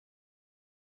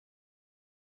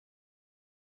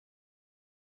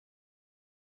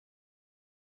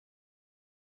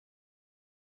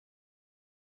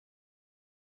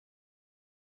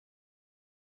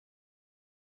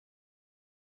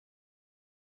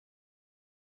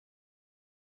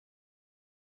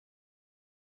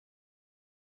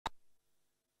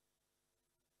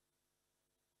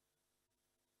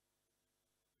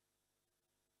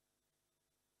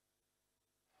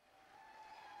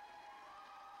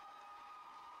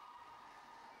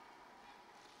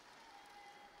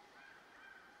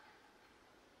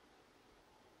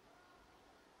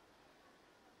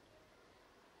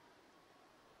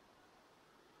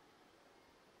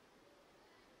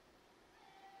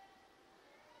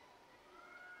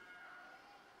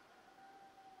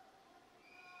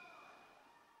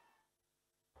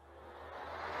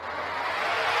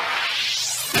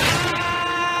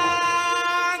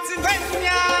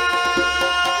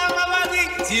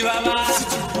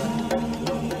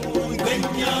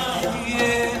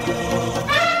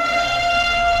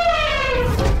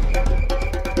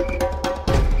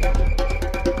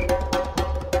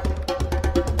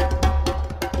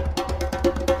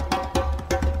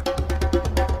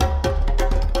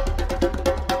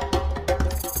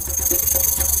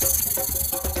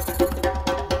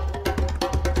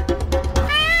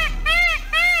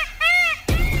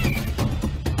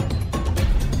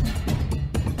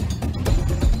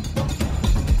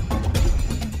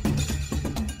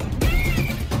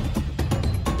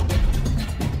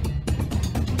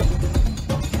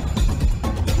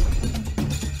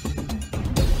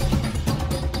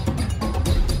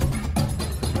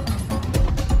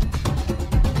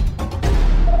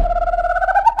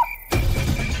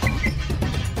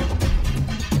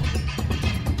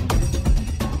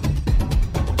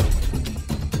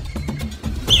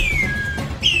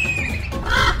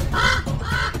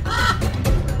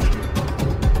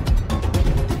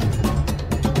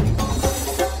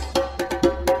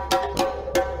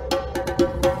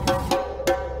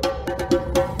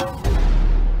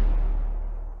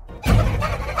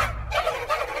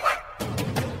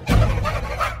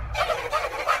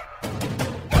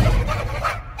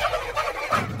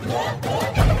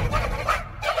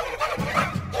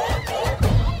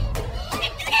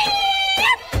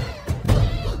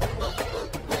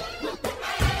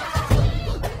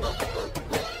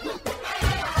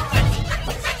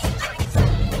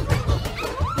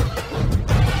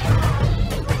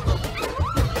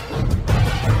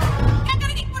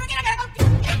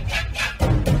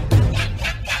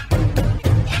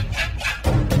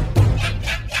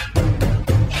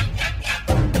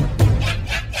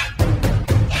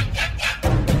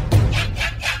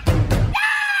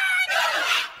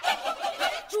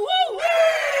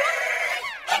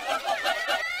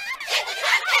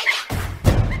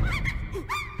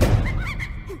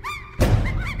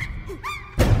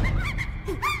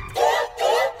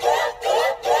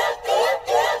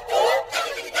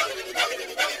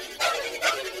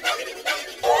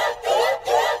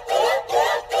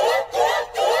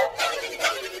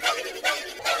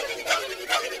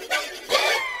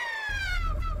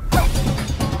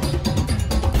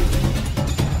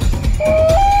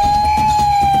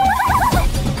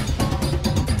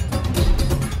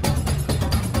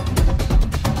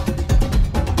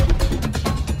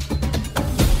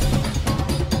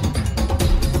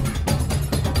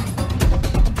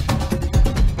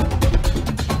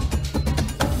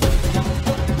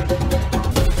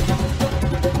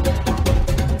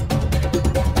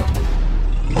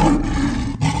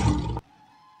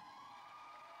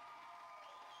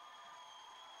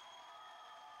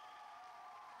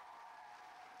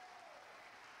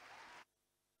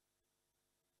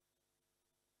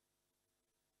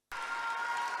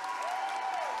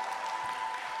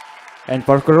And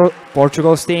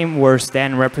Portugal's team were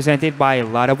then represented by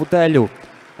Lara Botelho,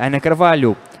 Ana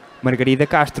Carvalho, Margarida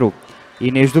Castro,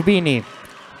 Inês Dubini,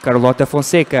 Carlota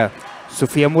Fonseca,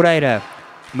 Sofia Moreira,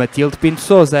 Matilde Pinto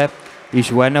Souza e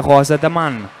Joana Rosa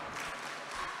Daman.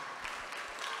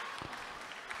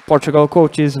 Portugal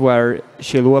coaches were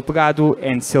Shilu Apegado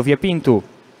and Silvia Pinto,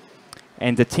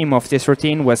 and the theme of this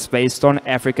routine was based on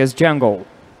Africa's jungle.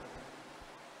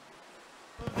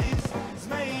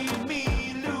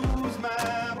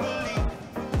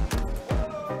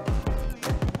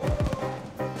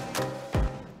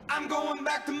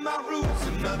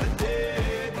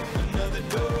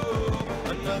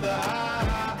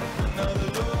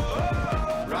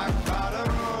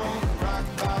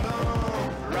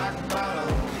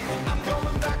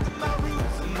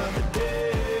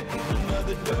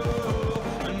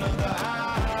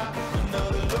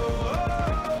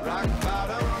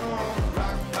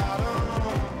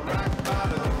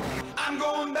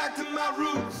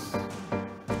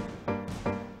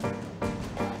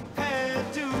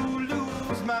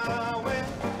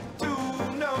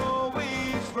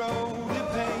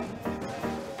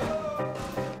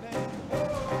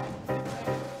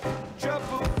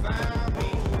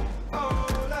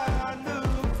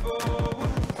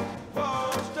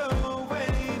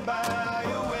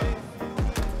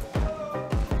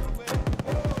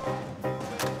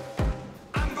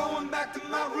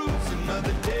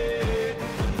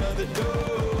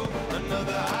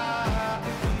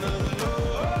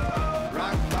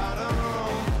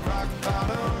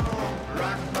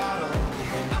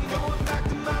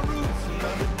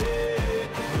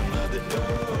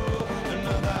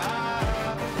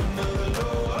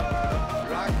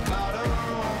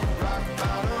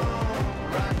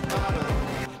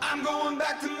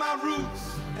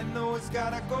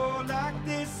 Gotta go like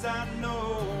this, I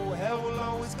know hell will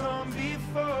always come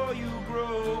before.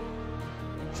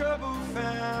 Trouble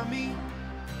found me.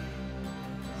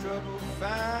 Trouble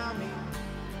found me.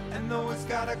 And though it's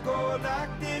gotta go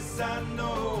like this, I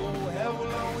know hell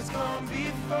will always come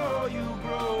before you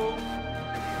grow.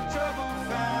 Trouble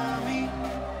found me.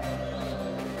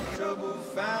 Trouble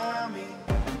found me.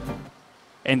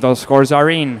 And those scores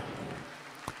are in.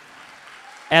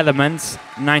 Elements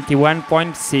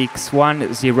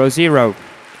 91.6100.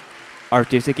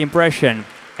 Artistic impression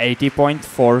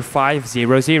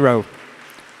 80.4500.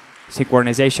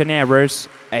 Synchronization errors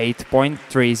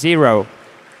 8.30.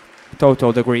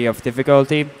 Total degree of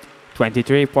difficulty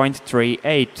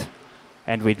 23.38.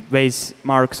 And with base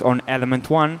marks on element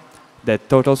 1, the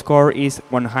total score is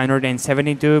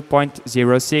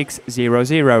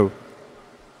 172.0600.